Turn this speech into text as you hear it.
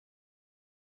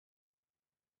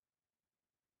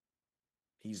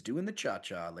He's doing the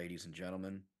cha-cha, ladies and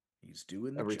gentlemen. He's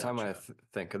doing the Every time I cha-cha.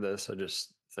 think of this, I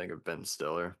just think of Ben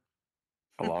Stiller.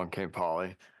 Along came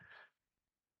Polly.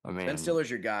 I Ben mean, Stiller's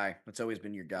your guy. That's always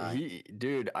been your guy.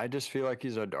 dude, I just feel like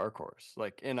he's a dark horse.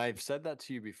 Like, and I've said that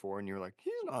to you before, and you're like,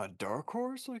 he's not a dark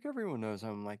horse. Like, everyone knows him.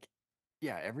 I'm like,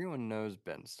 yeah, everyone knows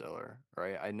Ben Stiller,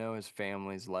 right? I know his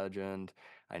family's legend.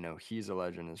 I know he's a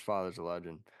legend. His father's a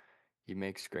legend. He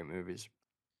makes great movies,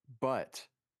 but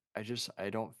I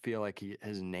don't feel like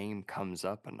his name comes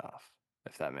up enough,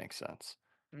 if that makes sense.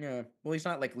 Yeah. Well, he's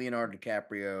not like Leonardo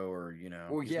DiCaprio or,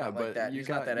 Well, he's yeah, not like but that. He's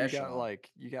not that echelon.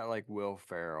 you got like Will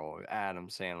Ferrell, Adam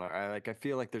Sandler. I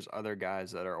feel like there's other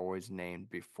guys that are always named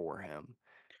before him.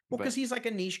 Well, because But he's like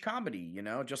a niche comedy,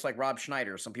 just like Rob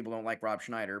Schneider. Some people don't like Rob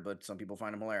Schneider, but some people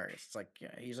find him hilarious. It's like,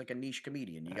 yeah, he's like a niche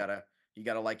comedian. You uh,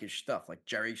 gotta like his stuff. Like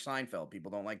Jerry Seinfeld.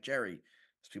 People don't like Jerry.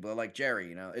 There's people that like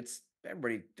Jerry. It's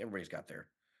everybody's got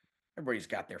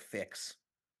their fix.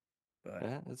 But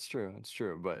yeah, it's true. It's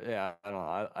true. But yeah, I don't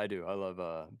know. I do. I love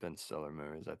Ben Stiller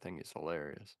movies. I think he's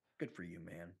hilarious. good for you,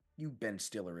 man. You Ben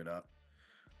Stiller it up.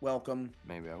 Welcome,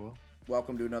 Maybe I will.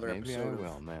 welcome to another Maybe I episode of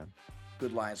will, man.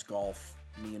 Good Lies Golf.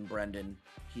 Me and Brendan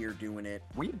here doing it.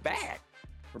 We Just back.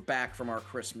 we're back from our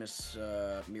Christmas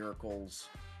miracles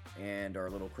and our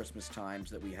little Christmas times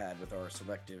that we had with our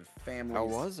selective How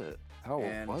families, was it? How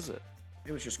and was it?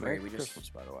 it was just Merry great. We just Christmas,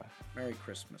 by the way. Merry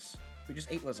Christmas. We just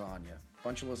ate lasagna,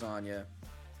 bunch of lasagna.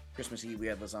 Christmas Eve we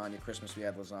had lasagna. Christmas we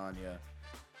had lasagna,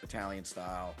 Italian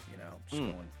style. Just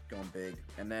Mm. going big.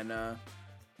 And then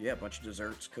yeah, a bunch of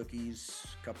desserts, cookies,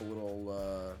 a couple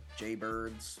little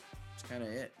jaybirds. That's kind of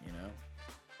it.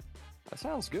 That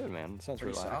sounds good, man. It sounds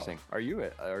Pretty solid. relaxing. Are you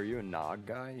a nog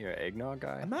guy? You're an eggnog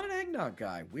guy? I'm not an eggnog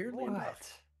guy. Weirdly enough,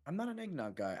 What? I'm not an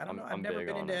eggnog guy. I don't know. I've I'm never big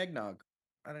been on into it. eggnog.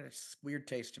 I don't, it's weird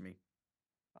taste to me.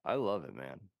 I love it,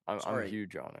 man. I'm Sorry.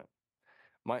 huge on it.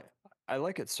 My I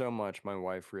like it so much. My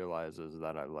wife realizes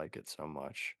that I like it so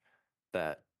much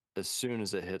that as soon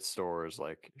as it hits stores,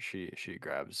 like she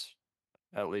grabs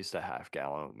at least a half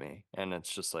gallon with me, and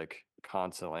it's just like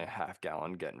constantly a half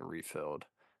gallon getting refilled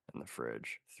in the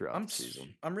fridge throughout the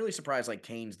season. I'm really surprised like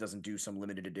Cane's doesn't do some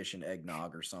limited edition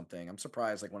eggnog or something. I'm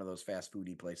surprised like one of those fast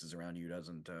foodie places around you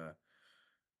doesn't have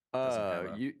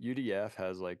a. UDF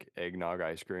has like eggnog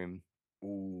ice cream.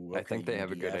 Ooh, I okay, think they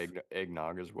have a good UDF.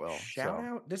 eggnog as well. Shout So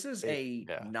out. This is they,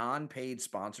 a yeah, non-paid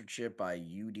sponsorship by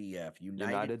UDF,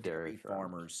 United United Dairy Dairy Farmers.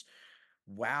 Farmers.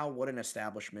 Wow, what an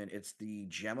establishment. It's the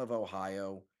gem of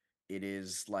Ohio. It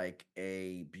is like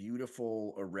a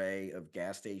beautiful array of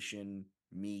gas station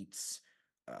meats,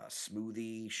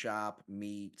 smoothie shop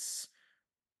meats,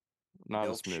 Not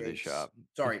a smoothie milkshakes. shop.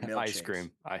 Sorry, Ice milkshakes.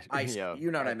 cream. I Ice, yeah.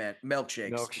 you know what I meant.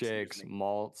 Milkshakes, excuse Milkshakes, me.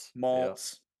 malts. Yep.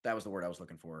 Malts. That was the word I was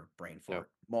looking for. Brain Yep. fart.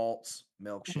 Malts,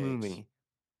 milkshakes. Movie.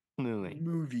 Movie.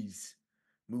 Movies.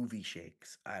 Movie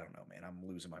shakes. I don't know, man. I'm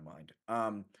losing my mind.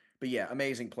 But yeah,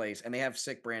 amazing place. And they have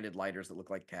sick branded lighters that look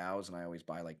like cows, and I always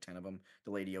buy like 10 of them.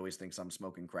 The lady always thinks I'm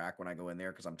smoking crack when I go in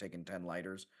there because I'm taking 10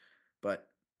 lighters. But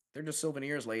they're just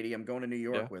souvenirs, lady. I'm going to New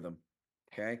Yeah. York with them.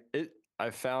 Okay. I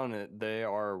found it they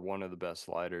are one of the best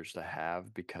lighters to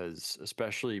have because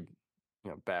especially,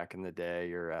 back in the day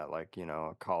you're at like,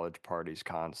 college parties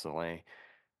constantly.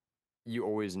 You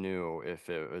always knew if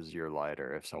it was your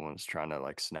lighter, if someone's trying to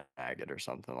like snag it or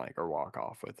something like or walk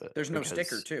off with it. There's no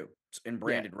sticker, Because too. It's yeah,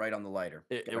 branded right on the lighter.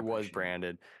 it Gotta was appreciate it.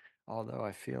 branded. Although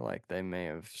I feel like they may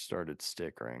have started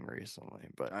stickering recently,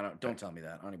 but Don't tell me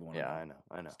that. I don't even want to yeah, know. I know,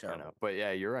 I know, It's I know. terrible. But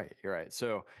yeah, you're right. You're right.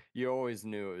 So you always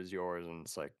knew it was yours, and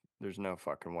it's like there's no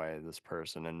fucking way this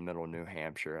person in Middle New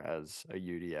Hampshire has a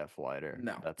UDF lighter.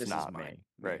 No, That's this is not mine. me,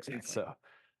 Yeah, right? exactly. So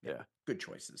Yeah, yeah, good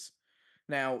choices.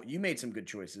 Now, you made some good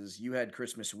choices. You had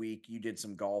Christmas week. You did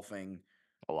some golfing.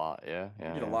 a lot. Yeah, You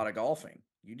yeah, did a yeah. lot of golfing.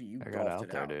 You I got golfed out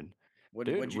it there, out. dude.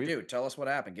 Dude, What'd you we do? Tell us what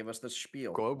happened. Give us the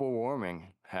spiel. global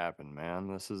warming happened, man.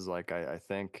 This is like I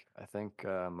think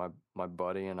my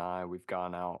buddy and I we've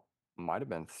gone out might have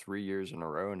been 3 years in a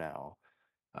row now,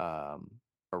 um,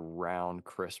 around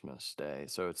Christmas Day.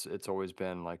 So it's always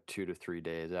been like 2 to 3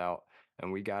 days out,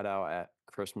 and we got out at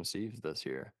Christmas Eve this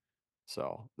year.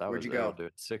 So that Where'd was you it'll go? do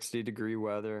it. 60-degree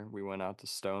weather. We went out to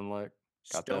Stone Lick,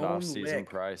 got that off Stone season Lick,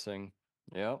 pricing.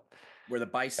 Yep. where the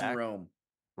bison Back roam.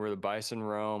 where the bison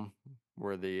roam,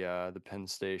 where the Penn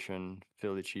Station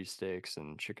Philly cheesesteaks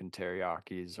and chicken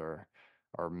teriyakis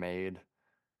are made.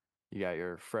 You got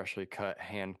your freshly cut,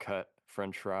 hand cut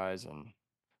French fries and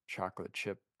chocolate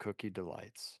chip cookie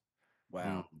delights. Mm,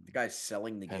 Wow, the guy's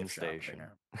selling the Penn gift shop right Station.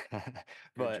 now. Good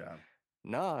But job.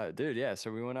 nah, dude, yeah.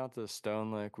 So we went out to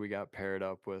Stone Lick. We got paired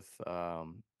up with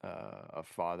a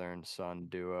father and son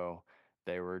duo.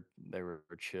 they were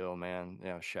chill, man. You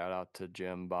know, shout out to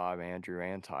Jim, Bob, Andrew,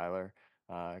 and Tyler.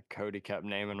 Cody kept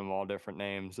naming them all different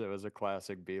names. It was a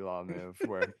classic B-Law move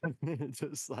where it's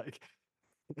just like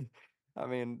I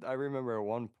mean, I remember at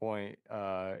one point,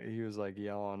 he was like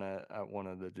yelling at one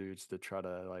of the dudes to try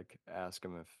to like ask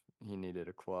him if he needed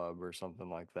a club or something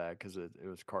like that because it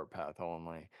was cart path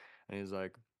only. And he's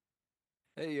like,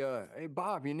 hey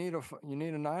Bob, you need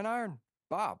a 9 iron?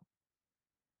 Bob.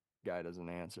 Guy doesn't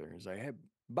answer. He's like, hey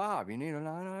Bob, you need a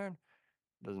 9 iron?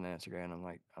 Doesn't answer. And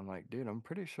I'm like, dude, I'm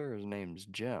pretty sure his name's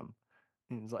Jim.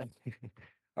 He's like,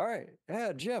 all right,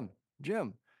 yeah, Jim.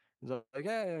 He's like,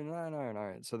 yeah, yeah, 9 iron, all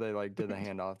right. So they like did the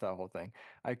handoff, that whole thing.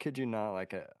 I kid you not,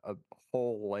 like a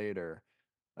hole later,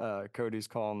 Cody's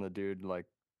calling the dude like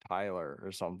Tyler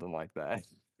or something like that.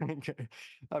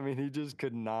 I mean, he just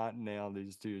could not nail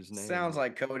these dudes' Sounds names,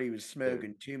 like Cody was dude.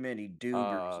 smoking too many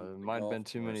doobers at the Might have golf been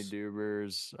too many course.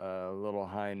 doobers, little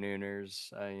high nooners,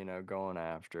 going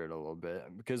after it a little bit.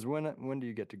 Because when do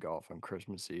you get to golf on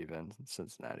Christmas Eve in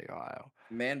Cincinnati, Ohio?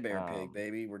 Man bear pig, Um,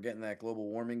 baby. We're getting that global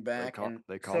warming they back. call And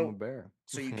they call him a so bear.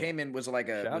 so you Yeah. came in,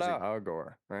 Shout out Al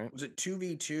Gore, right? was it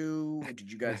 2v2?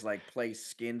 Did you guys like play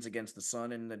skins against the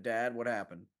son and the dad? What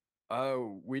happened?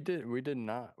 Oh, we did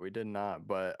not.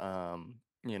 But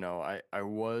I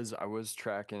was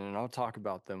tracking, and I'll talk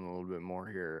about them a little bit more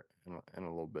here in a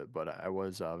little bit. But I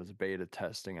was beta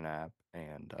testing an app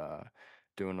and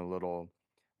doing a little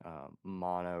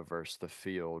mono versus the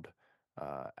field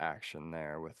action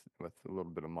there with a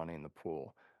little bit of money in the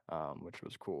pool, which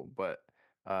was cool. But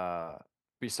uh,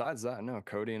 besides that, no,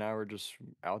 Cody and I were just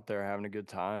out there having a good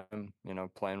time,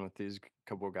 playing with these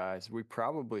couple guys. We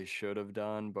probably should have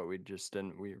done, but we just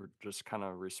didn't. We were just kind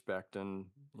of respecting,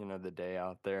 the day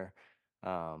out there.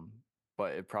 Um,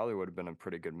 but it probably would have been a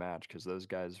pretty good match because those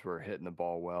guys were hitting the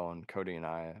ball well, and Cody and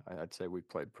I'd say we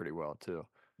played pretty well too.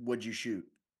 What'd you shoot?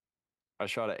 I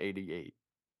shot at 88,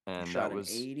 You and shot an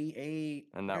 88.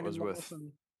 that Brandon was with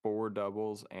Lawson. four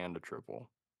doubles and a triple.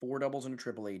 Four doubles and a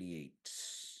triple 88.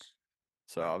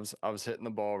 So I Wow. was I was hitting the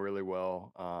ball really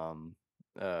well.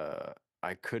 Uh,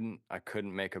 I couldn't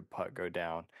make a putt go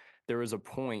down. There was a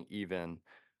point even,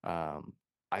 um,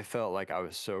 I felt like I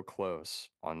was so close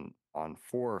on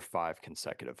 4 or 5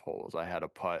 consecutive holes. I had a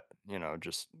putt,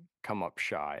 just come up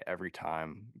shy every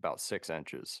time, about 6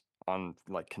 inches on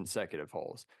like consecutive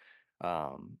holes.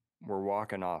 We're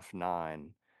walking off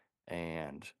nine,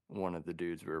 and one of the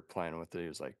dudes we were playing with, he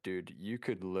was like, "Dude, you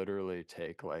could literally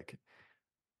take like."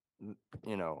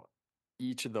 You know,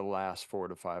 each of the last 4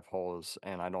 to 5 holes,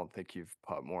 and I don't think you've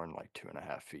put more than like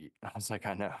 2.5 feet. I was like,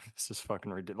 I know this is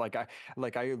fucking ridiculous.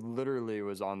 Like I literally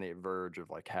was on the verge of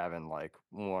like having like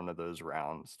one of those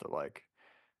rounds to like,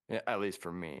 at least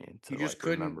for me You to just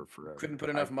like remember couldn't forever. put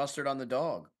enough I mustard on the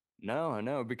dog. No, I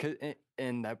know because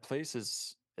and that place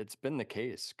it's been the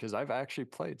case because I've actually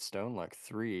played Stone like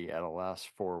 3 out of the last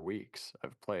 4 weeks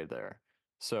I've played there.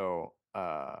 So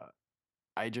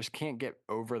I just can't get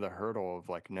over the hurdle of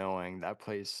like knowing that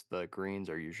place, the greens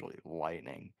are usually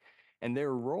lightning and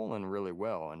they're rolling really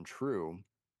well and true,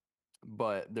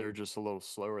 but they're just a little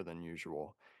slower than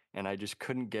usual. And I just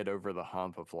couldn't get over the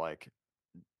hump of like,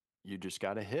 you just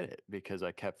got to hit it because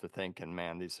I kept thinking,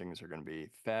 man, these things are going to be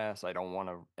fast. I don't want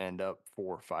to end up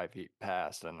 4 or 5 feet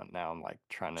past. And now I'm like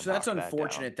trying to So that's knock that down.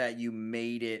 unfortunate that you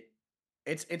made it.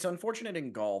 It's unfortunate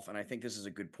in golf, and I think this is a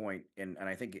good point, and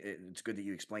I think it's good that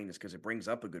you explain this because it brings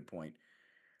up a good point.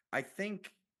 I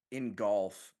think in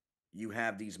golf you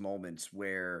have these moments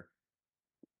where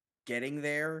getting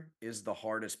there is the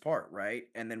hardest part, right?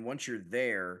 And then once you're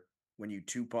there, when you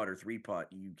two putt or three putt,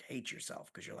 you hate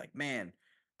yourself because you're like, man,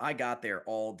 I got there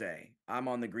all day. I'm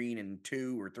on the green in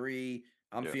two or three.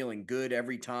 I'm Yeah. feeling good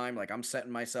every time. Like I'm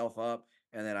setting myself up,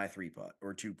 and then I three putt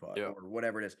or two putt Yeah. or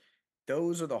whatever it is.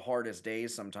 Those are the hardest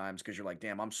days sometimes because you're like,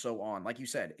 damn, I'm so on. Like you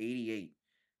said, 88,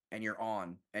 and you're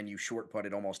on, and you short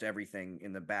putted almost everything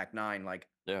in the back nine. Like,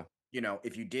 Yeah.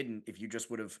 if you didn't, if you just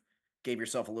would have gave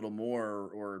yourself a little more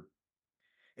or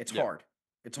it's Yeah. hard.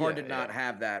 It's hard to Yeah. not Yeah.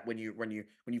 have that when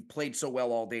you've played so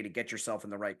well all day to get yourself in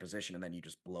the right position and then you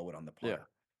just blow it on the Yeah. putter.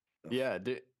 Ugh. Yeah,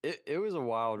 it was a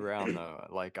wild round though.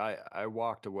 Like I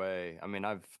walked away. I mean,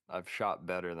 I've shot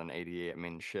better than 88. I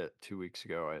mean, shit, 2 weeks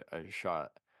ago I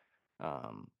shot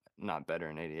um not better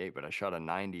than 88, but I shot a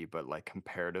 90, but like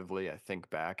comparatively, I think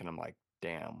back and I'm like,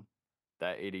 damn,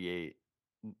 that 88,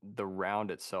 the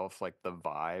round itself, like the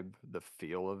vibe, the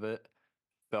feel of it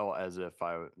felt as if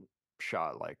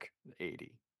shot like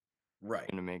 80. Right.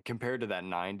 You know what I mean? Compared to that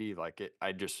 90, like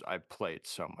I played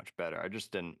so much better. I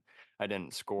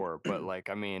didn't score, but like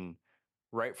I mean,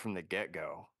 right from the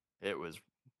get-go, it was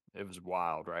it was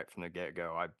wild right from the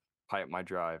get-go. I pipe my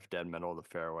drive dead middle of the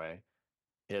fairway,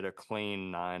 hit a clean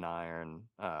 9 iron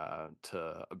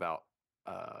to about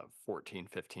 14,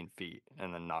 15 feet,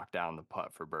 and then knock down the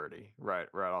putt for birdie right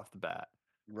off the bat.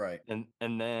 Right. And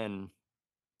then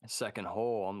second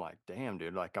hole, I'm like, damn,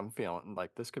 dude, like I'm feeling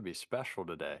like this could be special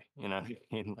today. You know what I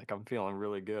mean? Like I'm feeling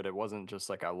really good. It wasn't just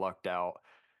like I lucked out,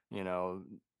 you know,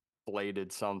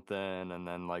 bladed something and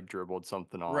then like dribbled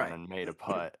something on Right. and made a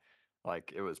putt.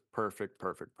 Like it was perfect,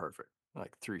 perfect, perfect.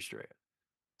 Like three straight.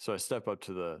 So I step up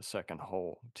to the second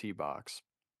hole, tee box,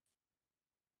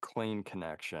 clean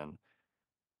connection.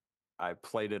 I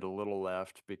played it a little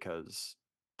left because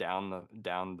down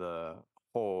the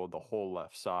hole, the whole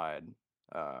left side,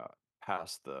 uh,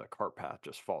 past the cart path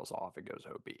just falls off. It goes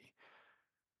OB.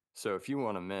 So if you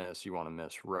want to miss, you want to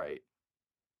miss right.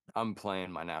 I'm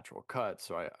playing my natural cut,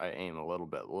 so I aim a little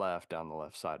bit left down the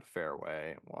left side of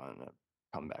fairway, wanting to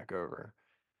come back over.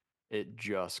 It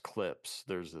just clips.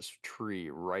 There's this tree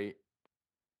right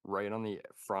on the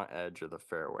front edge of the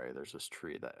fairway. There's this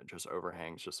tree that just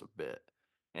overhangs just a bit,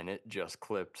 and it just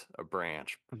clipped a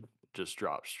branch, just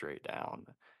dropped straight down.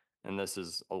 And this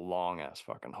is a long ass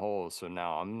fucking hole, so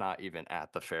now I'm not even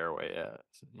at the fairway yet,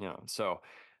 you know. So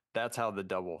that's how the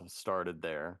double started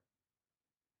there.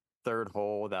 Third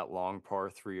hole, that long par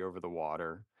three over the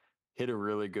water, hit a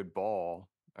really good ball,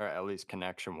 or at least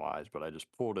connection wise, but I just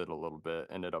pulled it a little bit,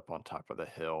 ended up on top of the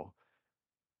hill,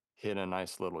 hit a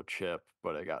nice little chip,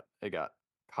 but it got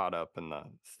caught up in the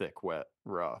thick, wet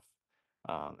rough.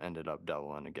 Ended up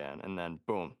doubling again, and then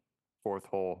boom, fourth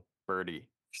hole birdie.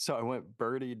 So I went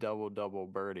birdie, double, double,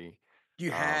 birdie.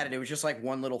 You had it. Um, It was just like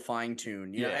one little fine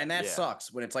tune, yeah, and that yeah,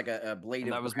 sucks when it's like a blade and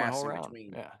of that was my grass whole in round.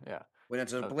 between. Yeah, yeah, When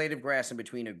it's a uh, blade of grass in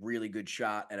between a really good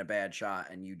shot and a bad shot,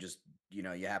 and you just, you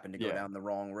happen to go yeah. down the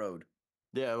wrong road.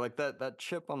 Yeah, like that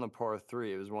chip on the par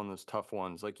three, it was one of those tough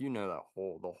ones. Like that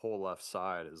hole, the whole left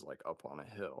side is like up on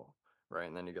a hill, right?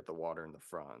 And then you get the water in the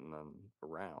front and then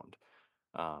around.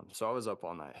 So I was up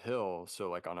on that hill. So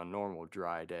like on a normal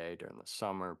dry day during the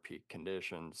summer, peak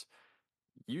conditions,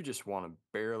 you just want to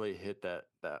barely hit that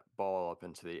ball up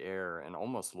into the air and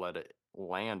almost let it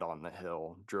land on the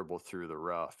hill, dribble through the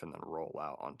rough, and then roll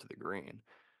out onto the green.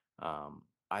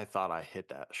 I thought I hit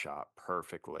that shot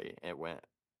perfectly. It went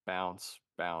bounce,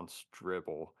 bounce,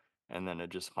 dribble, and then it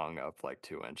just hung up like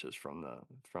 2 inches from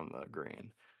the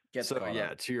green. Gets So caught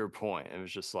yeah, up. to your point, it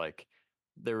was just like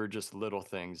there were just little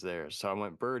things there. So I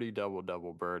went birdie, double,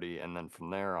 double, birdie, and then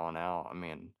from there on out, I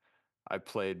mean, I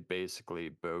played basically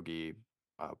bogey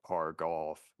par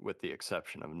golf with the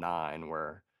exception of nine,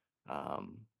 where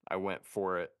I went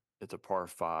for it. It's a par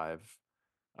five.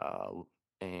 Uh,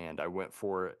 and I went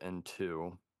for it in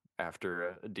two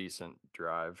after a decent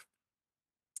drive,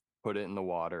 put it in the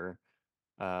water,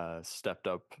 stepped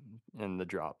up in the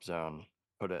drop zone,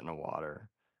 put it in the water.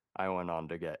 I went on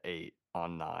to get eight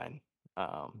on nine.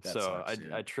 That So sucks,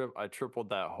 dude. I tripled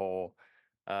that hole.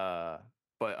 Uh,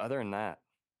 but other than that,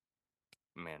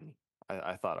 man,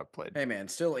 I Hey, man,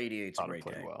 still 88's a thought I great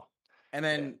played day. well. And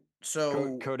Yeah, then,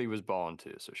 so Cody was balling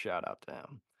too, so shout out to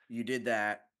him. you did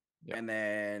that, Yeah. and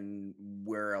then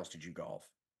where else did you golf?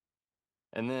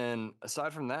 And then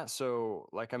aside from that, so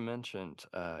like I mentioned,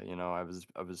 I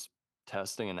was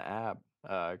testing an app.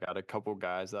 I got a couple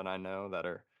guys that I know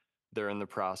they're in the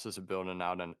process of building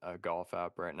out a golf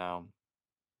app right now.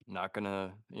 Not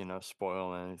gonna,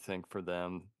 spoil anything for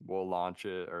them. We'll launch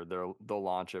it, or they'll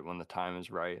launch it when the time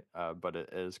is right. But it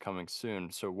is coming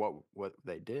soon. So what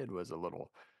they did was a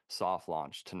little soft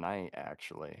launch tonight,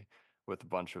 actually, with a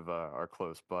bunch of our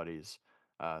close buddies.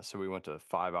 So we went to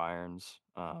Five Irons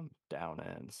down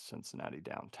in Cincinnati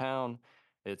downtown.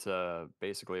 It's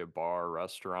basically a bar,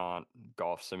 restaurant,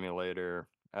 golf simulator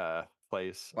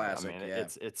place. I Classic, mean, yeah.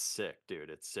 it's sick, dude.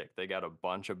 It's sick. They got a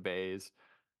bunch of bays.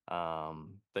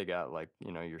 They got like,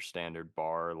 your standard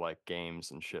bar like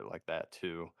games and shit like that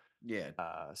too. Yeah,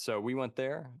 So we went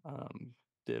there,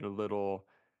 did a little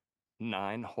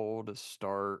 9 hole to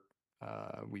start.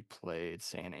 We played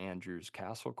St. Andrew's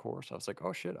Castle course. I was like,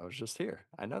 oh shit, I was just here.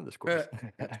 I know this course,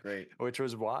 that's great. which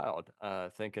was wild.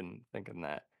 Thinking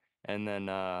that. And then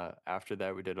after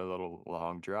that, we did a little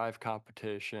long drive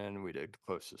competition. We did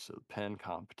closest to the pin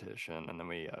competition, and then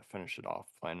we finished it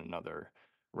off playing another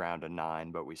round of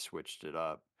nine, but we switched it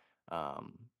up.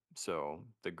 So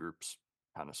the groups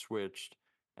kind of switched,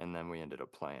 and then we ended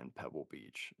up playing Pebble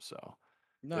Beach. So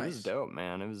it was Nice. dope,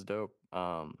 man. It was dope.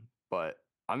 But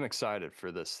I'm excited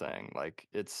for this thing. Like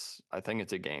I think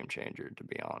it's a game changer, to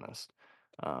be honest,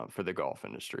 for the golf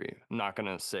industry. I'm not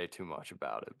gonna say too much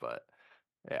about it, but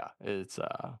yeah, it's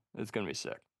gonna be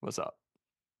sick. What's up?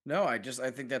 No, I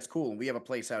think that's cool. We have a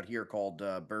place out here called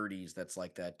Birdies that's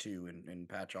like that too in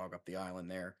Patchogue up the island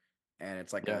there. And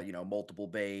it's like Yeah, a, multiple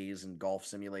bays and golf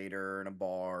simulator and a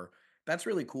bar. That's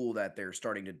really cool that they're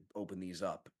starting to open these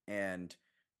up. And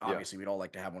yeah, obviously we'd all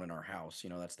like to have one in our house,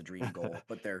 that's the dream goal.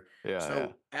 But they're yeah, yeah.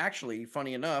 so actually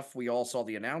funny enough, we all saw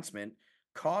the announcement.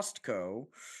 Costco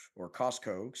or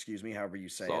Costco, excuse me, however you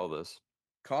say it. Saw this.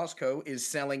 Costco is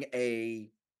selling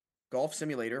a golf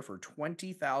simulator for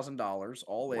 $20,000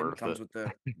 all in. Worth Comes it. with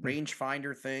the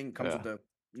rangefinder thing, comes with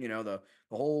Yeah, the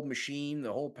whole machine,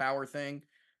 the whole power thing,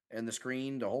 and the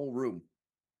screen, the whole room.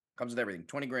 Comes with everything.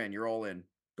 20 grand, you're all in.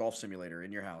 Golf simulator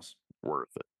in your house. worth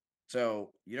it.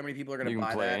 So, you know how many people are going You to can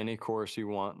buy play that? any course you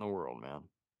want in the world, man.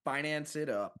 Finance it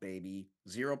up, baby.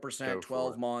 0%, Go for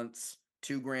 12 it. months,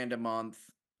 2 grand a month,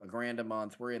 a grand a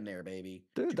month. We're in there, baby.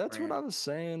 Dude, Two that's what grand. I was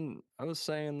saying. I was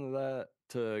saying that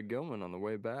to Gilman on the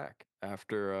way back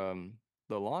after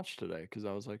the launch today because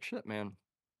I was like, shit, man,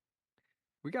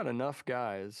 we got enough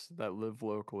guys that live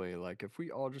locally. Like if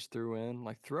we all just threw in,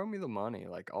 like throw me the money,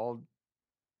 like I'll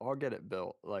get it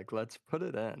built. Like let's put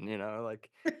it in, like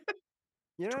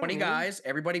you know what I 20 mean? guys,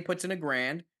 everybody puts in a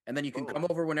grand, and then you can come Boom.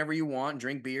 over whenever you want and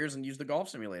drink beers and use the golf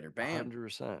simulator. Bam.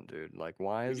 100%, dude. Like,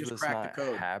 why We is just this cracked the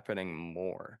not code. happening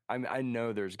more? I mean, I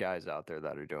know there's guys out there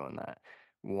that are doing that.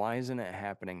 Why isn't it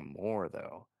happening more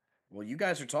though? Well, you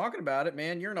guys are talking about it,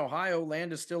 man. You're in Ohio.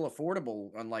 Land is still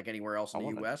affordable, unlike anywhere else I in the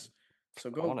want to US. So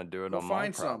I want go to do it go on my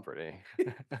find some. property.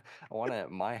 I want it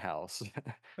at my house.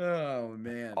 Oh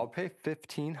man. I'll pay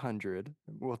 1,500.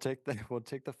 We'll take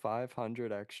the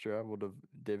 500 extra. We'll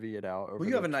divvy it out Well, over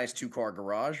you have the a nice two-car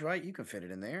garage, right? You can fit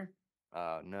it in there.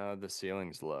 no, the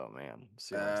ceiling's low, man.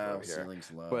 Ceiling's low Oh, here.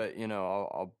 ceiling's low. But,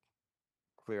 I'll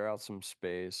clear out some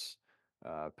space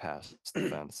past the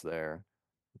fence there.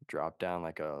 Drop down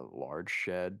like a large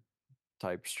shed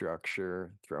type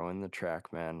structure, throw in the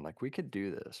track, man. Like we could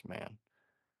do this, man.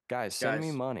 Guys, send me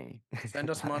Guys, money. send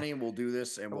us money and we'll do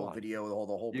this and Come we'll on. video the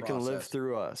whole You can live process.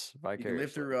 through us You can live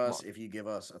vicariously. through Come us on. if you give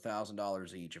us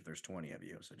 $1,000 each if there's 20 of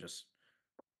you. So just,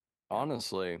 you know.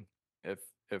 Honestly, if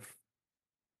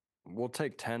we'll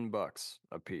take $10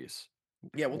 a piece.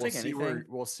 Yeah, we'll We'll take see where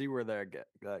anything.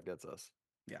 that gets us.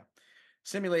 Yeah.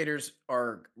 Simulators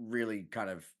are really kind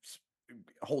of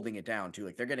holding it down too.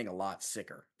 Like they're getting a lot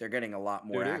sicker. They're getting a lot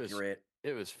more Dude, accurate.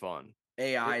 it was fun.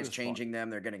 AI It is was fun. changing them.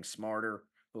 They're getting smarter.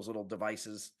 Those little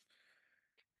devices.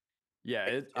 Yeah,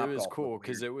 Make it Top was Golf look cool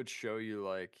because weird. it would show you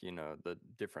like, the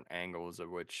different angles of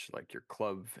which like your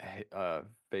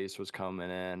face was coming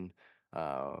in,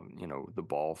 the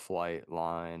ball flight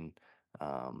line,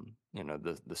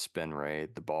 the spin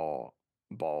rate, the ball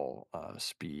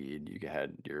speed, you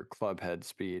had your club head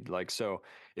speed. Like so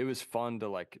it was fun to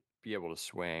like be able to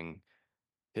swing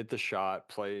hit the shot,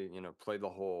 play the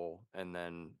hole, and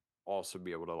then also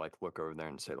be able to like look over there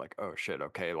and say like, oh shit,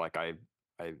 okay, like I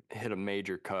hit a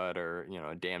major cut or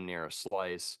damn near a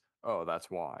slice. Oh, that's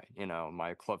why.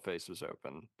 My club face was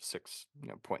open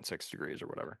 0.6 degrees or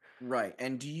whatever. Right.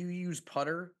 And do you use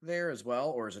putter there as well,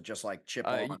 or is it just like chip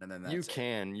on and then You that's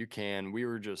it? can. We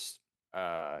were just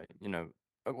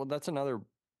well, that's another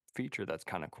feature that's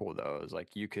kind of cool though, is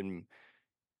like you can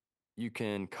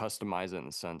customize it in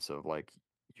the sense of like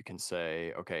you can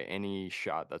say, okay, any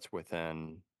shot that's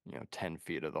within 10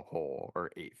 feet of the hole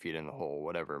or 8 feet in the hole,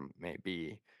 whatever it may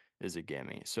be, is a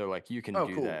gimme. So like you can Oh,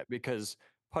 do cool. that because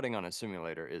putting on a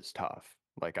simulator is tough.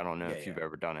 Like I don't know Yeah, if you've yeah.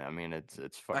 ever done it. I mean,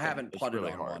 I haven't it's putted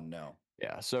really on hard. one, no.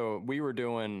 Yeah. So we were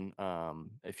doing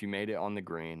if you made it on the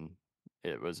green,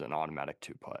 it was an automatic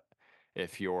two putt.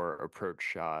 If your approach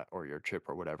shot or your chip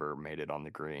or whatever made it on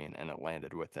the green and it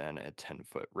landed within a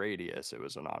 10-foot radius, it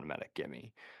was an automatic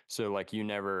gimme. So like you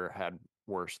never had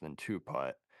worse than two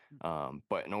putt.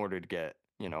 But in order to get,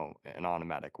 an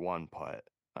automatic one putt,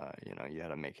 you had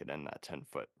to make it in that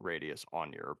 10-foot radius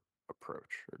on your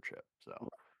approach or chip. So, Right.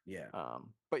 Yeah.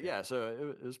 but Yeah. yeah, so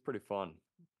it was pretty fun.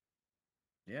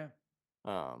 Yeah.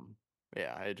 Um,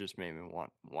 yeah, it just made me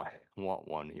want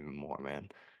one even more, man.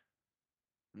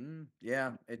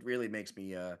 Yeah, it really makes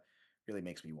me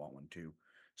want one too.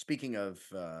 Speaking of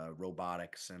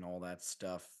robotics and all that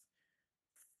stuff,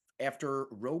 after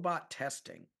robot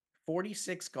testing,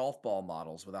 46 golf ball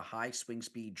models with a high swing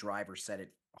speed driver set at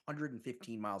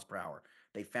 115 miles per hour,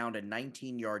 they found a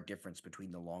 19-yard difference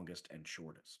between the longest and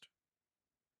shortest.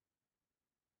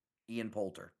 Ian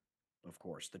Poulter, of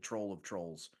course, the troll of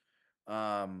trolls,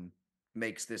 um,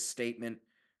 makes this statement.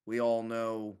 We all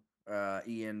know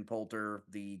Ian Poulter,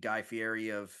 the Guy Fieri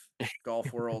of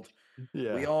golf world. We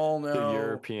Yeah, all the know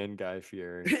European Guy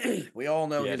Fieri, we all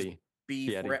know his Fieri, beef.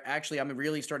 Fieri. Where actually, I'm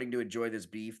really starting to enjoy this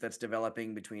beef that's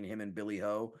developing between him and Billy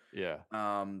Ho. Yeah,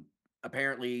 Um,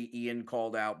 apparently Ian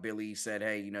called out Billy, said,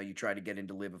 "Hey, you tried to get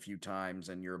into live a few times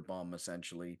and you're a bum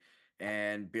essentially."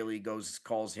 And Billy goes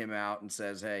calls him out and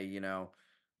says, "Hey,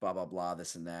 blah blah blah,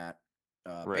 this and that."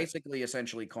 Right. Basically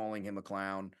essentially calling him a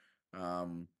clown.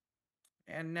 Um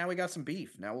and now we got some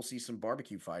beef. Now we'll see some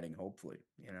barbecue fighting, hopefully.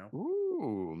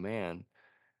 Ooh, man.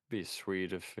 Be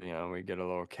sweet if, we get a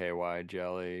little KY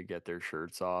jelly, get their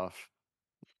shirts off,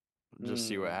 just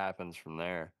see what Mm. happens from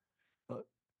there. Uh,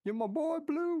 You're my boy,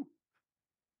 Blue.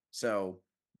 So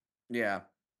yeah,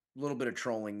 a little bit of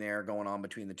trolling there going on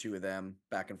between the two of them,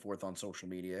 back and forth on social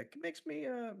media. It makes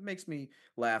me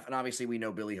laugh, and obviously we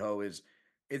know Billy Ho is.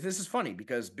 This is funny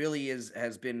because Billy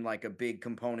has been like a big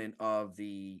component of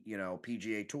the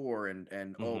PGA Tour and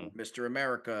Mm-hmm. Mr.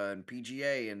 America and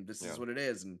PGA and this is Yeah. what it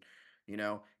is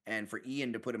and for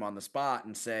Ian to put him on the spot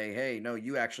and say, hey, no,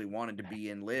 you actually wanted to be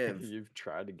in Live. You've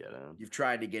tried to get in. You've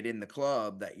tried to get in the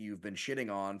club that you've been shitting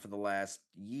on for the last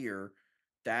year.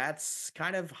 That's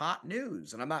kind of hot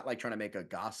news. And I'm not like trying to make a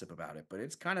gossip about it, but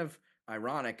it's kind of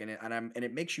ironic and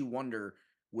it makes you wonder,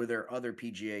 were there other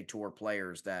PGA Tour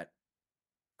players that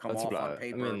come That's what off on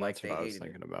paper like that's what they I was hated it?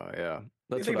 thinking about. Yeah. You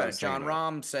That's think what I about it, was thinking John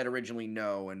about. Rahm said originally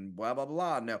no and blah blah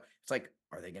blah. No. It's like,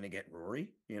 are they gonna get Rory?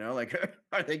 Like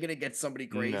are they gonna get somebody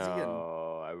crazy? And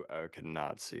No, I could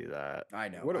not see that. I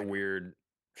know, What a I know. weird,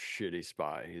 shitty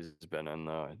spot he's been in,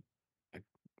 though. Like,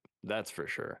 that's for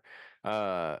sure.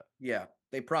 Uh, Yeah.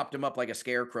 They propped him up like a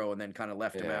scarecrow and then kind of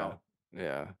left him yeah, out.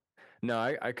 yeah. No,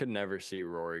 I could never see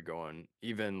Rory going,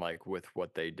 even like with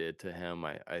what they did to him.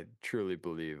 I truly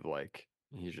believe like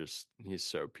he's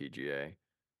so PGA.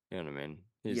 You know what I mean?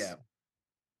 He's Yeah.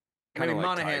 I kind of mean,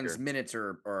 like Monahan's Tiger. minutes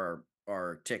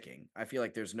are ticking. I feel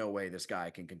like there's no way this guy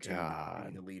can continue to be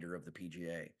the God. leader of the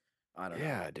PGA. I don't know.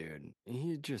 Yeah, dude.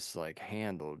 He just like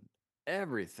handled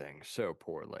everything so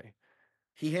poorly.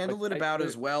 He Like handled it I about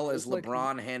as there well as there's like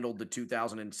LeBron handled the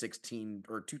 2016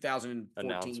 or 2014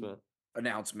 announcement.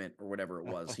 announcement or whatever it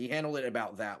was. He handled it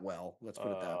about that well. Let's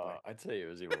put it that way. I'd say it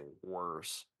was even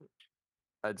worse.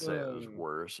 I'd say it was Um,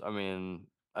 worse. I mean,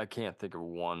 I can't think of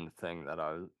one thing that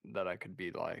I could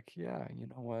be like, yeah, you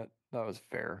know what? That was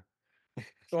fair.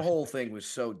 the whole thing was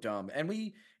so dumb, and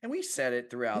we said it He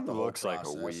throughout the whole looks like a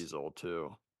process. weasel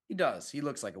too. He does. He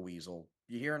looks like a weasel.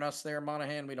 You hearing us there,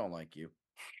 Monahan? We don't like you.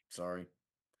 Sorry.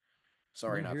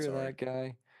 Sorry, You not hear sorry. that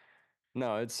guy?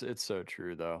 No, it's so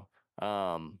true though.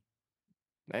 Um,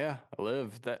 yeah,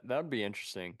 live that'd be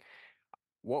interesting.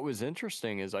 What was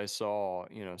interesting is I saw,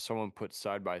 someone put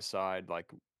side by side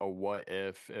like a what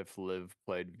if Liv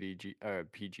played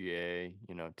PGA,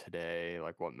 today,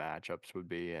 like what matchups would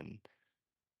be, and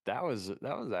that was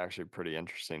actually pretty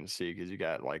interesting to see because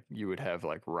you would have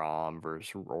like Rom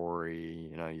versus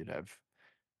Rory, you'd have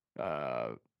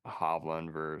uh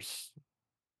Hovland versus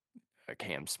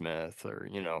Cam Smith, or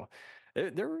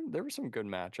there were some good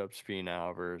matchups,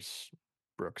 Finau versus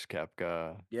Brooks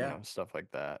Koepka, Yeah. stuff like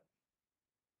that.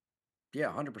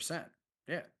 Yeah, 100%.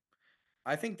 Yeah.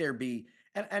 I think there'd be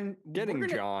and we're Getting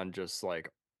gonna John just like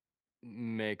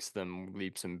makes them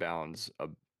leaps and bounds a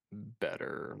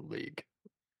better league.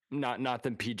 Not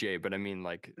than PJ, but I mean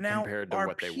like now, compared to are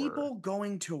what they were. people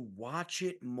going to watch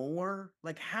it more?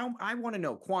 Like how I want to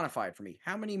know, quantify it for me.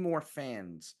 How many more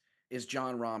fans is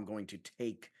John Rahm going to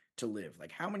take to live?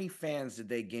 Like how many fans did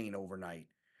they gain overnight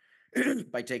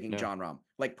by taking Yeah, John Rahm?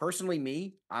 Like personally,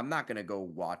 me, I'm not gonna go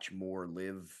watch more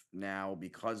live now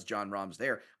because John Rahm's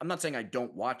there. I'm not saying I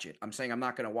don't watch it. I'm saying I'm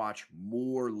not gonna watch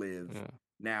more live yeah.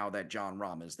 now that John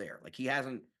Rahm is there. Like he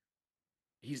hasn't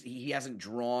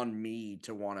drawn me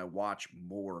to want to watch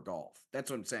more golf.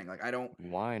 That's what I'm saying. Like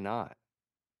Why not?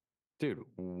 Dude,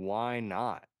 why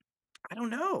not? I don't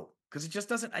know because it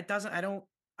doesn't I don't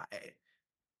I,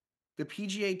 the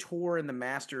PGA Tour and the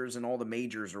Masters and all the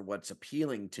majors are what's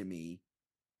appealing to me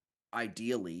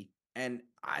ideally. And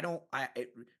I don't I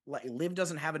it, like Live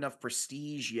doesn't have enough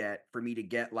prestige yet for me to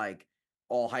get like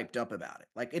all hyped up about it.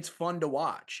 Like it's fun to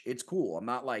watch. It's cool. I'm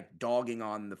not like dogging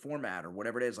on the format or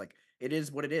whatever it is. Like it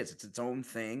is what it is. It's its own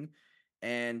thing.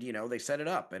 And they set it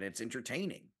up and it's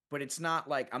entertaining. But it's not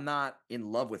like I'm not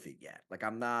in love with it yet. Like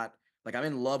I'm not like I'm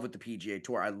in love with the PGA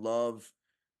Tour. I love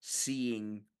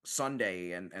seeing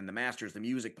Sunday and the Masters, the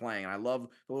music playing. And I love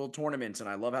the little tournaments and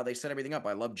I love how they set everything up.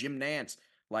 I love Jim Nance.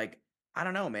 Like I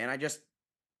don't know, man.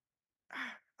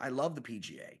 I love the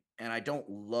PGA and I don't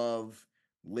love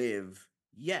live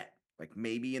yet. Like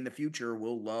maybe in the future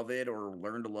we'll love it or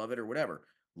learn to love it or whatever.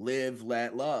 Live,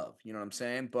 let love. You know what I'm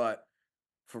saying? But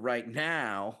for right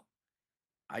now,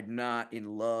 I'm not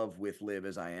in love with live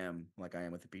as like I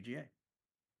am with the PGA.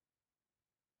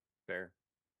 Fair.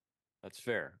 That's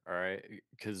fair. All right.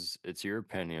 Because it's your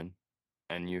opinion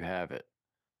and you have it.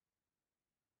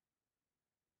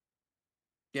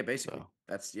 Yeah, basically. So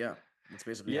That's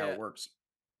basically how it yeah, works.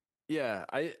 yeah,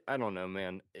 I don't know,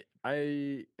 man.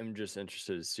 I am just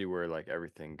interested to see where like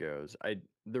everything goes.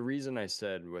 The reason I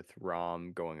said with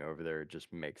Rom going over there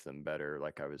just makes them better,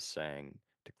 like I was saying.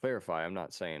 To clarify, I'm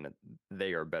not saying that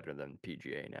they are better than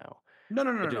PGA now. No,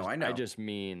 no, no, no, no. I I know. just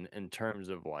mean in terms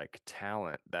of like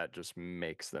talent, that just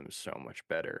makes them so much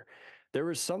better. There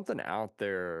was something out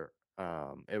there,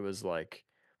 it was like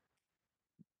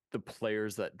the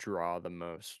players that draw the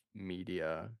most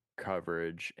media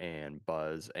coverage and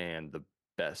buzz and the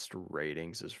best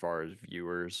ratings as far as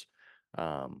viewers.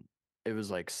 Um, it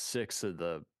was like six of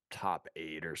the top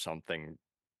eight or something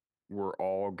were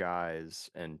all guys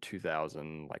in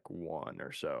 2000 like one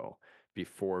or so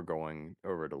before going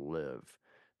over to live.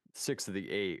 Six of the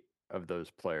eight of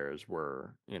those players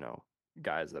were,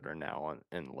 guys that are now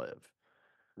in live.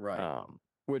 Right.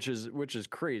 Which is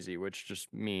crazy, which just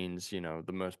means, the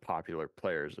most popular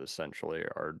players essentially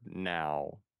are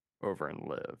now over in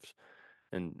lives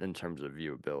in terms of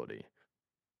viewability.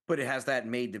 But has that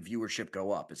made the viewership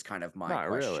go up is kind of my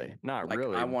question. Not Like,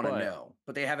 really, I wanna but know.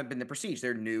 But they haven't been the prestige.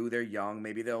 They're new, they're young,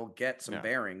 maybe they'll get some yeah,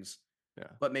 bearings, yeah.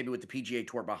 but maybe with the PGA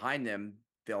Tour behind them,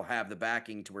 they'll have the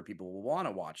backing to where people will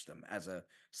wanna watch them as a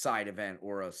side event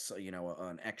or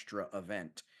an extra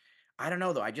event. I don't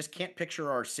know, though. I just can't picture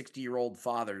our 60-year-old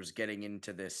fathers getting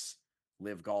into this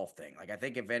live golf thing. Like, I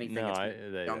think if anything, No, it's gonna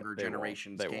be younger they won't.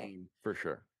 generation's They won't game. for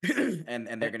sure. And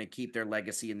they're And going to keep their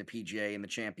legacy in the PGA and the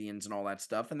champions and all that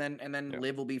stuff. And then yeah,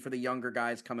 live will be for the younger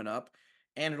guys coming up.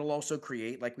 And it'll also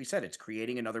create, like we said, it's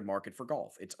creating another market for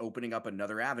golf. It's opening up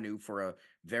another avenue for a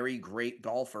very great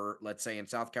golfer, let's say in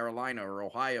South Carolina or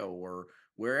Ohio or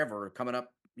wherever coming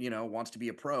up, wants to be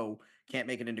a pro, can't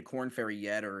make it into Corn Ferry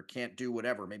yet, or can't do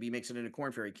whatever. Maybe he makes it into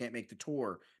Corn Ferry, can't make the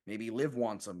tour. Maybe Live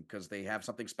wants them because they have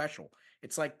something special.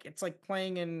 It's like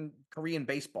playing in Korean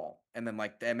baseball, and then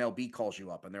like the MLB calls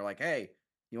you up, and they're like, "Hey,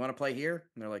 you want to play here?"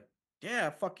 And they're like, "Yeah,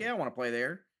 fuck yeah, I want to play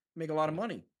there. Make a lot of yeah,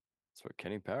 money." that's what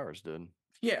Kenny Powers did.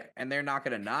 Yeah, and they're not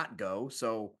going to not go.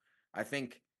 So I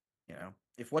think,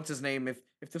 if what's his name, if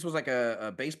this was like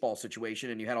a baseball situation,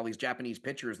 and you had all these Japanese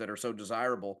pitchers that are so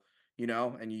desirable,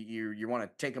 and you want to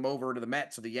take them over to the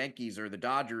Mets or the Yankees or the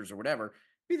Dodgers or whatever,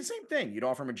 it'd be the same thing. You'd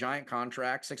offer him a giant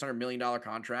contract, $600 million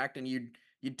contract, and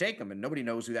you'd take him, and nobody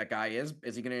knows who that guy is.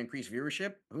 Is he going to increase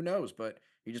viewership? Who knows? But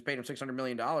you just paid him $600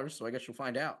 million, so I guess you'll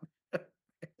find out.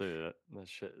 Dude, that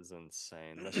shit is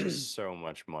insane. That's just so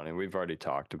much money. We've already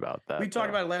talked about We that talked though.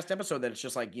 about it last episode that it's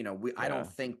just like, I don't Yeah.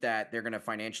 think that they're going to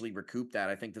financially recoup that.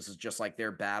 I think this is just like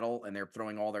their battle and they're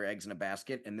throwing all their eggs in a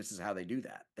basket. And this is how they do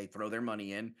that. They throw their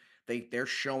money in. They're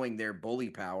showing their bully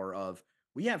power of,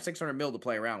 we have 600 mil to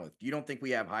play around with. You don't think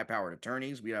we have high powered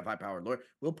attorneys? We have high powered lawyers.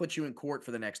 We'll put you in court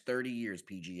for the next 30 years,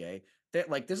 PGA. That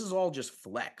like, this is all just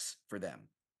flex for them,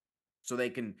 so they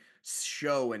can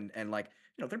show and like,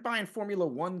 they're buying Formula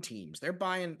 1 teams. They're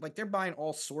buying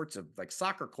all sorts of like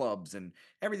soccer clubs and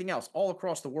everything else all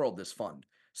across the world, this fund.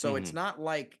 So Hmm. it's not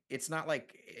like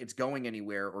it's going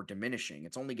anywhere or diminishing.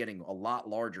 It's only getting a lot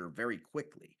larger very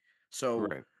quickly. So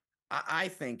Right. I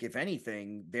think if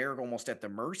anything, they're almost at the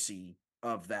mercy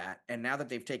of that. And now that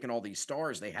they've taken all these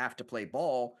stars, they have to play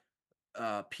ball.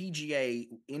 PGA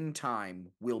in time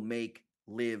will make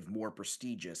Live more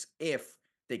prestigious if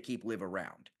they keep Live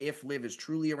around. If Live is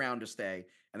truly around to stay,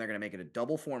 and they're going to make it a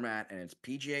double format, and it's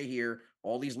PGA here,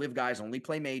 all these Live guys only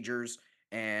play majors,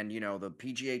 and the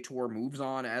PGA Tour moves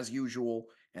on as usual,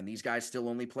 and these guys still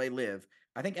only play Live.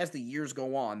 I think as the years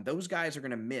go on, those guys are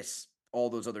going to miss all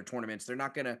those other tournaments. They're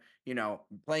not going to,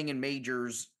 playing in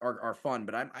majors are fun,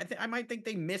 but I might think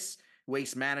they miss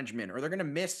waste management, or they're going to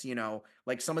miss,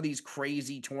 like some of these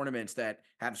crazy tournaments that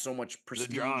have so much The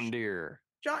John prestige. Deere.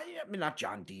 I mean, not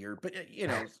John Deere, but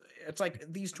it's like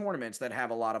these tournaments that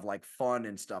have a lot of like fun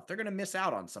and stuff. They're going to miss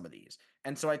out on some of these,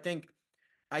 and so I think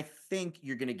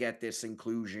you're going to get this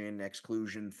inclusion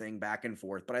exclusion thing back and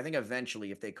forth. But I think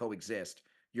eventually, if they coexist,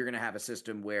 you're going to have a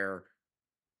system where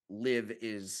Live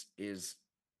is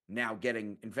now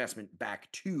getting investment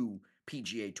back to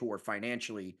PGA Tour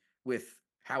financially with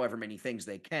however many things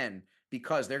they can,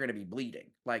 because they're going to be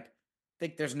bleeding. Like,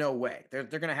 think there's no way they're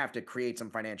going to have to create some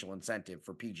financial incentive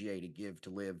for PGA to give to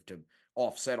Live to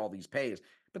offset all these pays.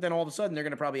 But then all of a sudden they're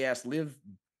going to probably ask Live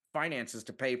finances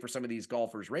to pay for some of these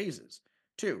golfers' raises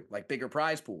too, like bigger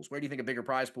prize pools. Where do you think a bigger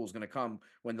prize pool is going to come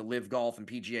when the Live Golf and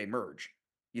PGA merge?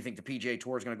 You think the PGA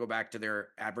Tour is going to go back to their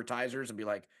advertisers and be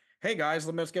like, "Hey guys,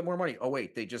 let's get more money." Oh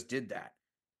wait, they just did that,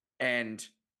 and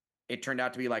it turned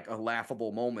out to be like a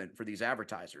laughable moment for these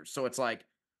advertisers. So it's like,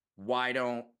 why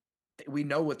don't we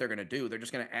know what they're going to do? They're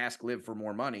just going to ask Live for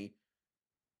more money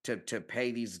to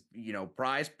pay these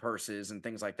prize purses and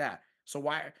things like that. So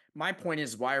why my point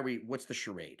is why are we what's the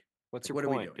charade? What's Like your what are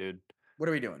we point, doing? dude? What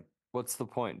are we doing? What's the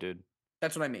point, dude?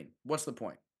 That's what I mean. What's the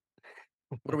point?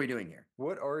 What are we doing here?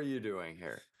 What are you doing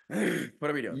here? What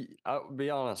are we doing? I'll be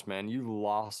honest, man. You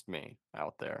lost me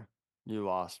out there. You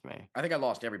lost me. I think I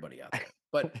lost everybody out there.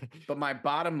 But my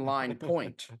bottom line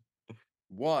point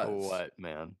was What,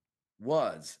 man?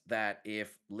 was that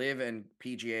if Live and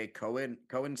PGA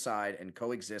coincide and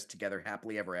coexist together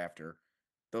happily ever after,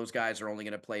 those guys are only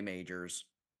going to play majors.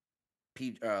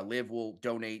 Live will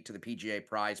donate to the PGA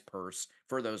prize purse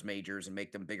for those majors and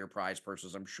make them bigger prize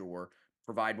purses, I'm sure.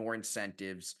 Provide more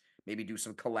incentives, maybe do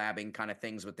some collabing kind of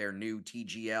things with their new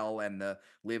TGL and the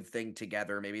Live thing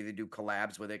together. Maybe they do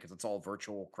collabs with it because it's all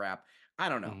virtual crap. I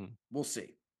don't know. Mhm. We'll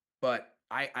see. But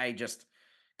I just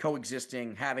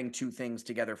coexisting, having two things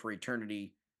together for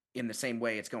eternity in the same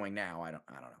way it's going now. I don't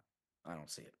know. I don't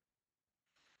see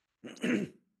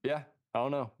it. Yeah, I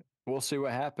don't know. We'll see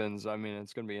what happens. I mean,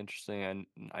 it's going to be interesting. And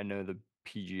I know the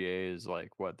PGA is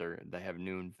like what they have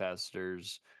new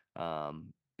investors,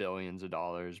 billions of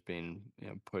dollars being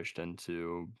pushed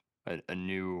into a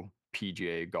new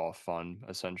PGA golf fund,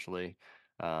 essentially,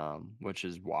 which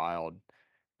is wild.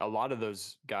 A lot of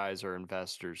those guys are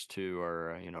investors too,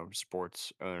 or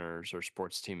sports owners or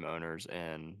sports team owners,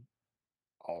 and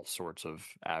all sorts of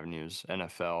avenues,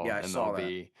 NFL, Yeah, I saw that.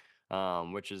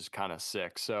 MLB, which is kind of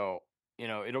sick. So,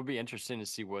 it'll be interesting to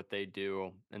see what they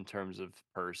do in terms of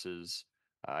purses.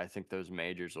 I think those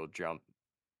majors will jump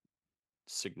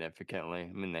significantly.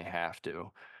 I mean, they have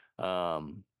to.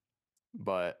 Um,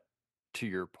 but to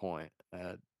your point,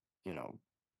 you know,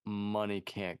 money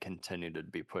can't continue to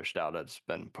be pushed out. It's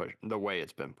been pushed the way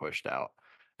it's been pushed out.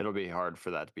 It'll be hard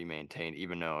for that to be maintained,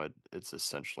 even though it's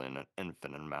essentially an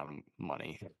infinite amount of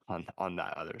money on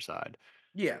that other side.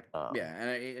 Yeah, yeah, Um,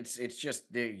 and it's just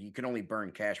you can only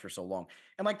burn cash for so long.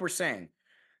 And like we're saying,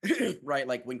 right?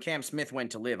 Like when Cam Smith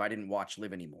went to Live, I didn't watch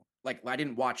Live anymore. Like I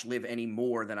didn't watch Live any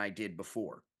more than I did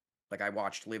before. Like I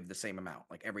watched Live the same amount.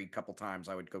 Like every couple times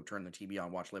I would go turn the TV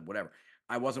on, watch Live, whatever.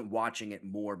 I wasn't watching it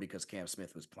more because Cam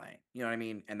Smith was playing. You know what I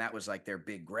mean? And that was like their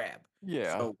big grab.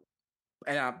 yeah, So,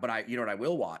 but you know what I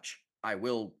will watch? I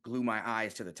will glue my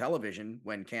eyes to the television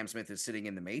when Cam Smith is sitting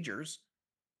in the majors.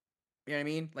 You know what I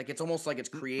mean? Like it's almost like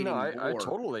it's no, creating I more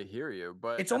totally hear you,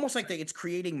 but it's at the almost like same, it's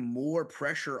creating more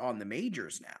pressure on the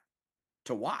majors now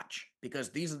to watch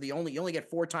because these are the only you only get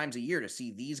 4 times a year to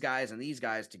see these guys and these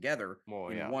guys together well,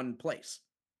 in yeah, one place.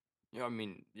 I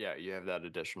mean, yeah, you have that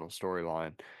additional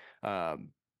storyline, um,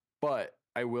 but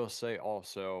I will say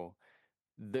also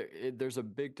there's a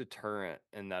big deterrent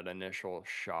in that initial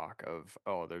shock of,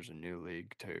 oh, there's a new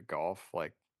league to golf.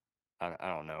 Like, I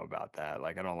don't know about that.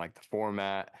 Like, I don't like the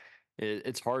format.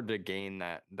 It's hard to gain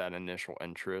that initial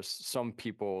interest. Some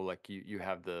people, like you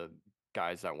have the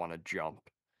guys that want to jump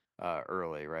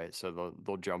early, right? So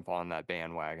they'll jump on that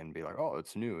bandwagon and be like, oh,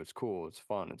 it's new, it's cool, it's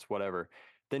fun, it's whatever.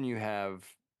 Then you have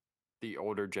the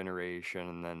older generation,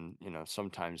 and then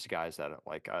sometimes guys that are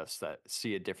like us that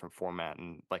see a different format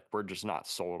and like we're just not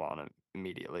sold on it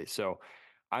immediately. So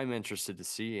I'm interested to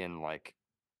see, and like,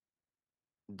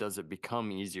 does it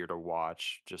become easier to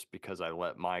watch just because I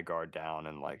let my guard down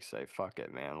and like say fuck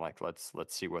it, man, like let's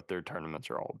see what their tournaments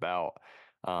are all about.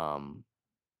 um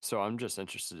so I'm just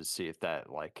interested to see if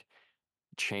that like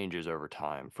changes over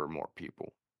time for more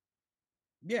people.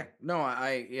 Yeah, no,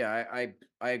 yeah,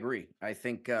 I agree. I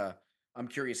think I'm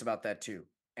curious about that too.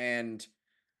 And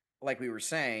like we were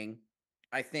saying,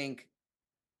 I think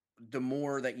the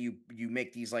more that you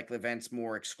make these like events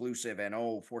more exclusive and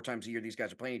oh 4 times a year these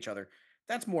guys are playing each other,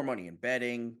 that's more money in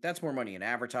betting, that's more money in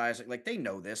advertising. Like they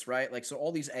know this, right? Like so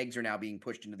all these eggs are now being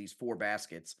pushed into these four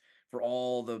baskets for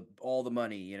all the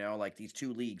money, like these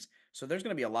two leagues. So there's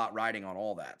going to be a lot riding on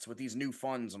all that. So with these new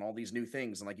funds and all these new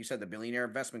things and like you said the billionaire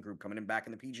investment group coming in back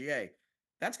in the PGA,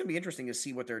 that's going to be interesting to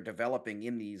see what they're developing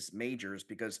in these majors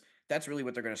because that's really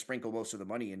what they're going to sprinkle most of the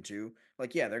money into.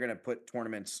 Like yeah, they're going to put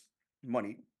tournaments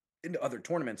money into other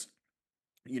tournaments,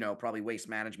 probably waste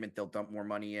management, they'll dump more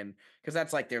money in because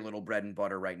that's like their little bread and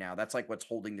butter right now. That's like what's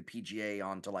holding the PGA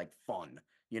on to like fun.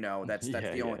 That's Yeah,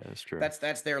 the yeah, only that's true.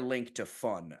 that's their link to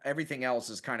fun. Everything else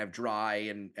is kind of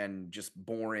dry and just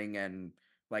boring and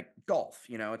like golf.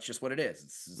 It's just what it is.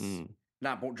 It's Mm.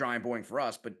 not dry and boring for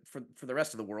us, but for the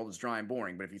rest of the world, it's dry and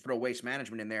boring. But if you throw waste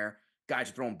management in there, guys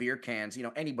are throwing beer cans.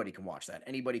 Anybody can watch that.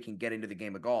 Anybody can get into the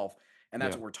game of golf, and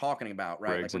that's Yeah, what we're talking about,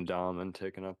 right? Like Briggs we're and Dahlman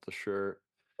taking up the shirt.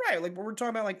 Right, like we're talking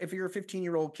about, like if you're a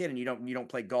 15-year-old kid and you don't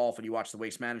play golf and you watch the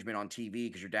waste management on TV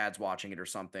because your dad's watching it or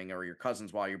something, or your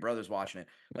cousins while your brother's watching it,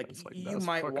 like It's like you that's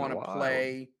might fucking want to wild.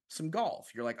 play some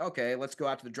golf. You're like, okay, let's go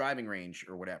out to the driving range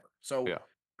or whatever. So Yeah.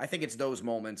 I think it's those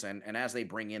moments, and as they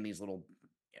bring in these little,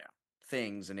 you know,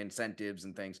 things and incentives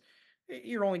and things,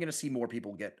 you're only going to see more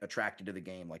people get attracted to the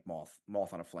game, like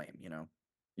moth on a flame. You know.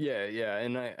 Yeah, yeah,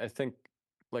 and I think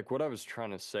like what I was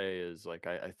trying to say is like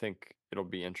I think it'll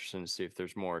be interesting to see if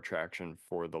there's more attraction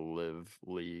for the Live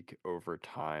League over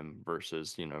time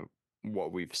versus,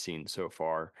 what we've seen so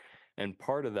far. And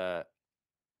part of that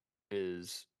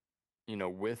is,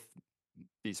 with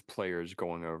these players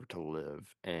going over to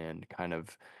Live and kind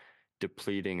of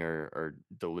depleting or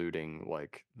diluting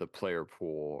like the player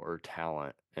pool or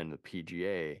talent in the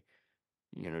PGA,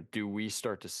 do we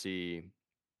start to see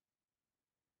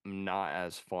not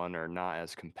as fun or not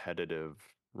as competitive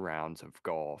rounds of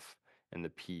golf in the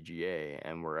PGA,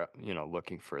 and we're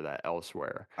looking for that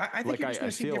elsewhere. I think Like you're just going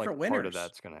I to see feel different like part of winners.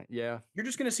 that's gonna, yeah, You're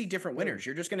just going to see different good. winners.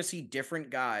 You're just going to see different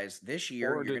guys this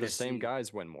year. Or You're do going the to same see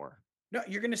guys win more? No,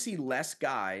 you're going to see less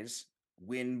guys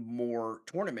win more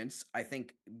tournaments. I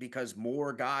think because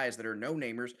more guys that are no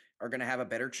namers are going to have a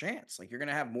better chance. Like you're going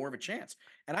to have more of a chance.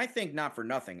 And I think not for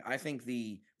nothing. I think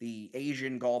the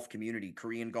Asian golf community,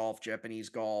 Korean golf, Japanese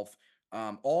golf,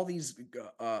 all these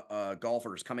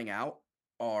golfers coming out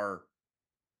are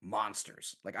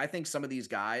monsters. Like I think some of these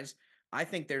guys, I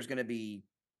think there's going to be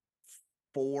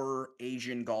 4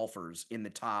 Asian golfers in the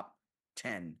top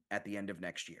 10 at the end of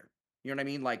next year. You know what I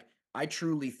mean? Like, I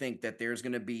truly think that there's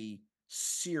going to be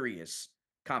serious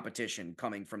competition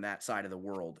coming from that side of the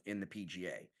world in the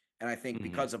PGA. And I think Hmm.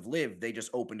 because of Live, they just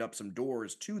opened up some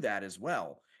doors to that as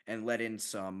well and let in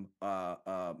some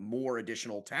more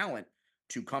additional talent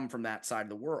to come from that side of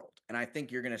the world. And I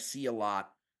think you're going to see a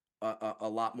lot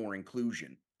more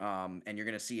inclusion. And you're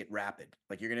going to see it rapid.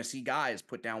 Like you're going to see guys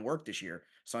put down work this year.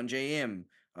 Sunjay Im,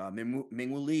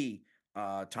 Mingwu Lee,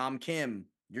 Tom Kim.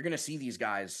 You're going to see these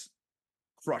guys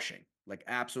crushing, like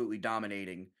absolutely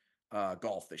dominating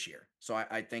golf this year. So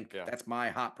I think Yeah, that's my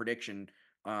hot prediction.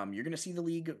 You're going to see the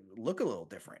league look a little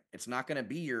different. It's not going to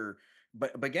be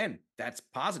but again, that's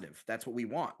positive. That's what we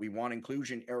want. We want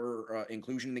inclusion or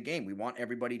inclusion in the game. We want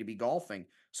everybody to be golfing.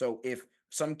 So if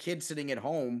some kid sitting at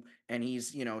home and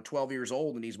he's 12 years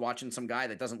old and he's watching some guy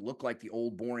that doesn't look like the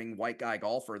old boring white guy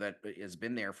golfer that has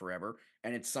been there forever,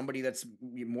 and it's somebody that's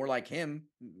more like him,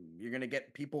 you're going to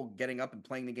get people getting up and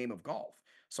playing the game of golf.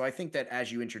 So I think that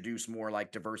as you introduce more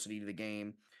like diversity to the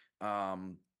game,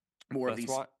 um, more of that's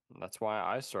these, why that's why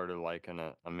I started liking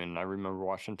it. I mean, I remember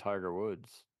watching Tiger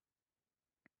Woods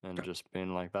and just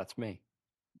being like, "That's me."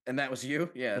 and that was you,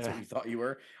 yeah, that's what Yeah, you thought you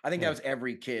were. I think that yeah, was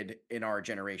every kid in our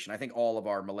generation. I think all of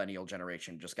our millennial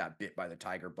generation just got bit by the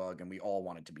Tiger bug, and we all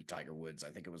wanted to be Tiger Woods. I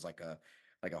think it was like a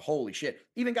holy shit.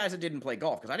 Even guys that didn't play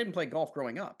golf, because I didn't play golf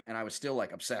growing up, and I was still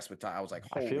like obsessed with Tiger. I was like,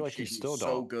 I feel holy like you shit, he's still so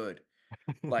don't. good.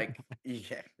 Like,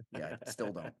 yeah, yeah, I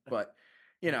still don't. But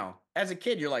as a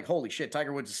kid, you're like, holy shit,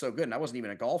 Tiger Woods is so good. And I wasn't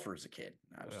even a golfer as a kid.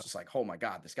 I was Yeah. just like, oh my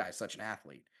God, this guy is such an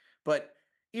athlete. But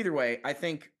either way, I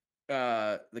think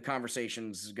the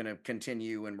conversation's going to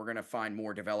continue and we're going to find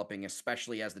more developing,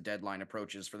 especially as the deadline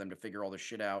approaches for them to figure all this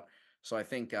shit out. So I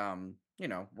think,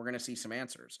 we're going to see some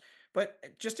answers. But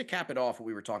just to cap it off, what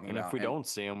we were talking And if about, we and don't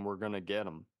see him, we're gonna get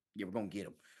him. yeah, we're going to get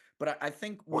them. But I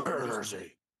think Where is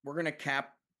he? we're going to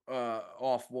cap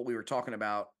off what we were talking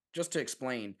about just to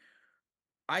explain.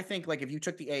 I think like if you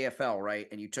took the AFL, right,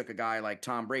 and you took a guy like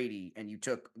Tom Brady and you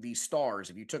took these stars,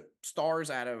 if you took stars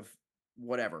out of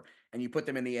whatever and you put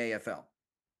them in the AFL,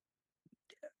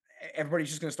 everybody's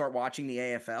just going to start watching the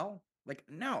AFL? Like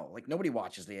no, like nobody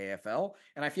watches the AFL,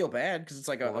 and I feel bad because it's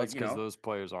like Well, that's because those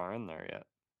players aren't in there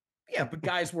yeah, but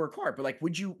yet. guys work hard. But like,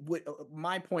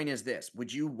 my point is this: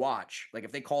 would you watch like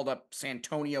if they called up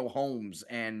Santonio Holmes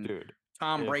and Dude,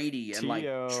 Tom if Brady and like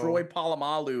Troy T.O.,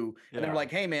 Polamalu, and they're yeah,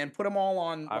 like, "Hey, man, put them all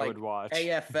on I would like watch.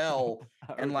 AFL,"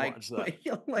 I and would like, watch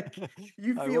that. like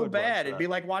you I feel would watch bad. It'd that. be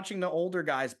like watching the older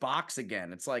guys box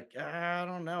again. It's like I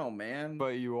don't know, man.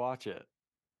 But you watch it.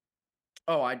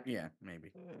 Oh, yeah,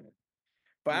 maybe,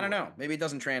 but I You don't know. would. Maybe it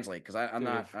doesn't translate because I'm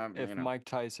Dude, not. if Mike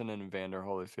Tyson and Evander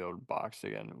Holyfield boxed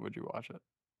again, would you watch it?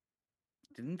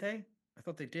 Didn't they? I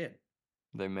thought they did.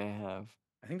 They may have.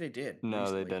 I think they did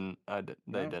No, they recently. didn't.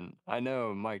 They No. didn't. I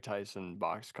know Mike Tyson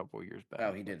boxed a couple years Oh,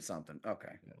 back, he but did something.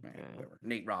 Okay. yeah, Man, yeah, whoever.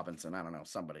 Nate Robinson. I don't know.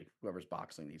 Somebody. Whoever's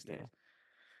boxing these yeah. days.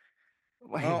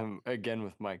 Wait, Well, again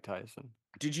with Mike Tyson.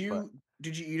 did But you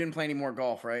you didn't play any more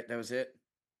golf, right? That was it.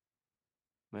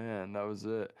 man, that was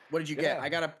it. What did you get? Yeah. I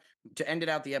got to end it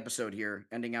out the episode here,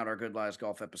 ending out our Good Lies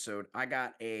Golf episode. I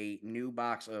got a new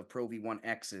box of Pro V1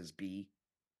 X's, B.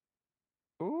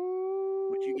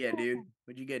 What'd you Ooh. get, dude?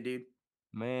 What'd you get, dude?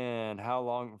 Man, how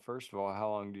long, first of all, how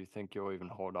long do you think you'll even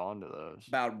hold on to those?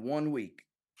 About 1 week.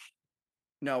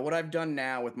 No, what I've done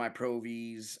now with my Pro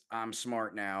Vs, I'm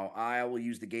smart now. I will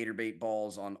use the gator bait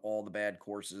balls on all the bad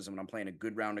courses, and when I'm playing a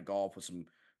good round of golf with some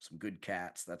good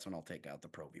cats, that's when I'll take out the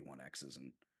Pro V1Xs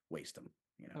and waste them.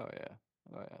 You know. Oh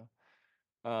yeah. Oh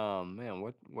yeah. Man,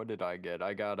 what did I get?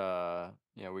 I got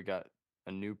yeah, we got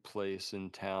a new place in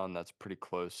town that's pretty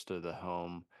close to the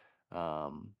home.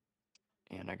 Um,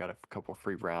 and I got a couple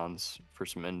free rounds for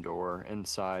some indoor,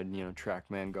 inside,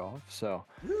 TrackMan golf. So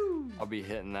Woo! I'll be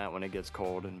hitting that when it gets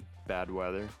cold and bad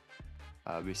weather.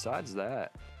 Besides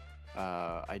that,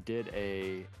 I did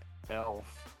a elf,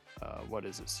 what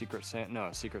is it? Secret Santa? No,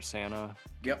 Secret Santa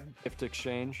Yep. gift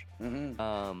exchange.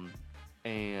 Mm-hmm.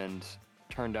 And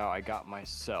turned out I got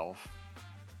myself.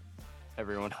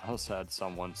 Everyone else had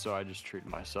someone, so I just treated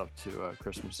myself to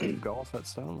Christmas Eve golf at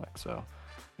Stone Lake. So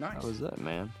Nice. that was it,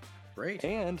 man. Great.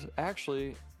 And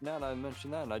actually, now that I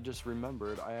mentioned that, I just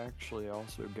remembered I actually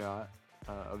also got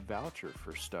a voucher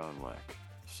for Stone Lake.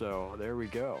 So there we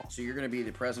go. So you're going to be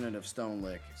the president of Stone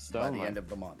Lick by the end of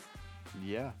the month.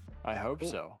 Yeah, I hope Cool.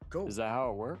 so. Cool. Is that how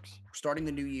it works? Starting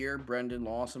the new year, Brendan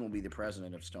Lawson will be the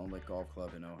president of Stone Lick Golf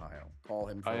Club in Ohio. Call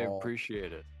him for I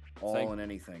appreciate it. all and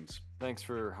anythings. Thanks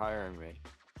for hiring me.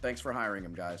 Thanks for hiring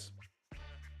him, guys.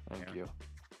 Thank you.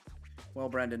 Well,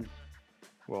 Brendan,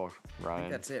 Well, I Ryan.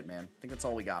 think that's it, man. I think that's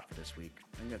all we got for this week.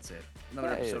 I think that's it. Another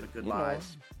episode of Good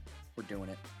Lies. We're doing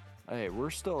it. Hey, we're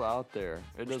still out there.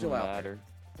 It doesn't still out matter.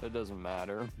 It doesn't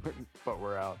matter, but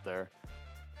we're out there.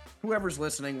 Whoever's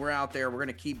listening, we're out there. We're going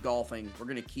to keep golfing. We're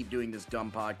going to keep doing this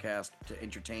dumb podcast to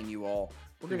entertain you all.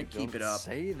 We're going to keep it up.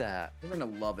 Say that. We're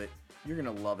going to love it. You're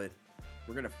going to love it.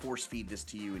 We're going to force feed this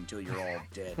to you until you're all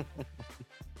dead.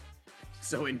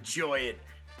 So enjoy it.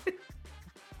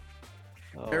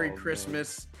 Merry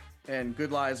Christmas and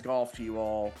good lies golf to you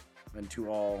all, and to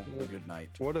all a good night.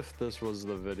 What if this was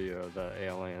the video that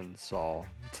aliens saw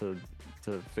to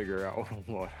figure out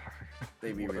what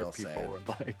They'd be what real our people sad. were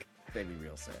like? They'd be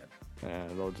real sad. Yeah,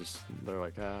 they're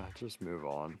like, just move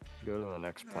on. Go to the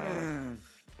next planet.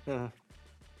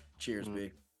 Cheers,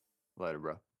 B. Later,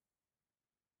 bro.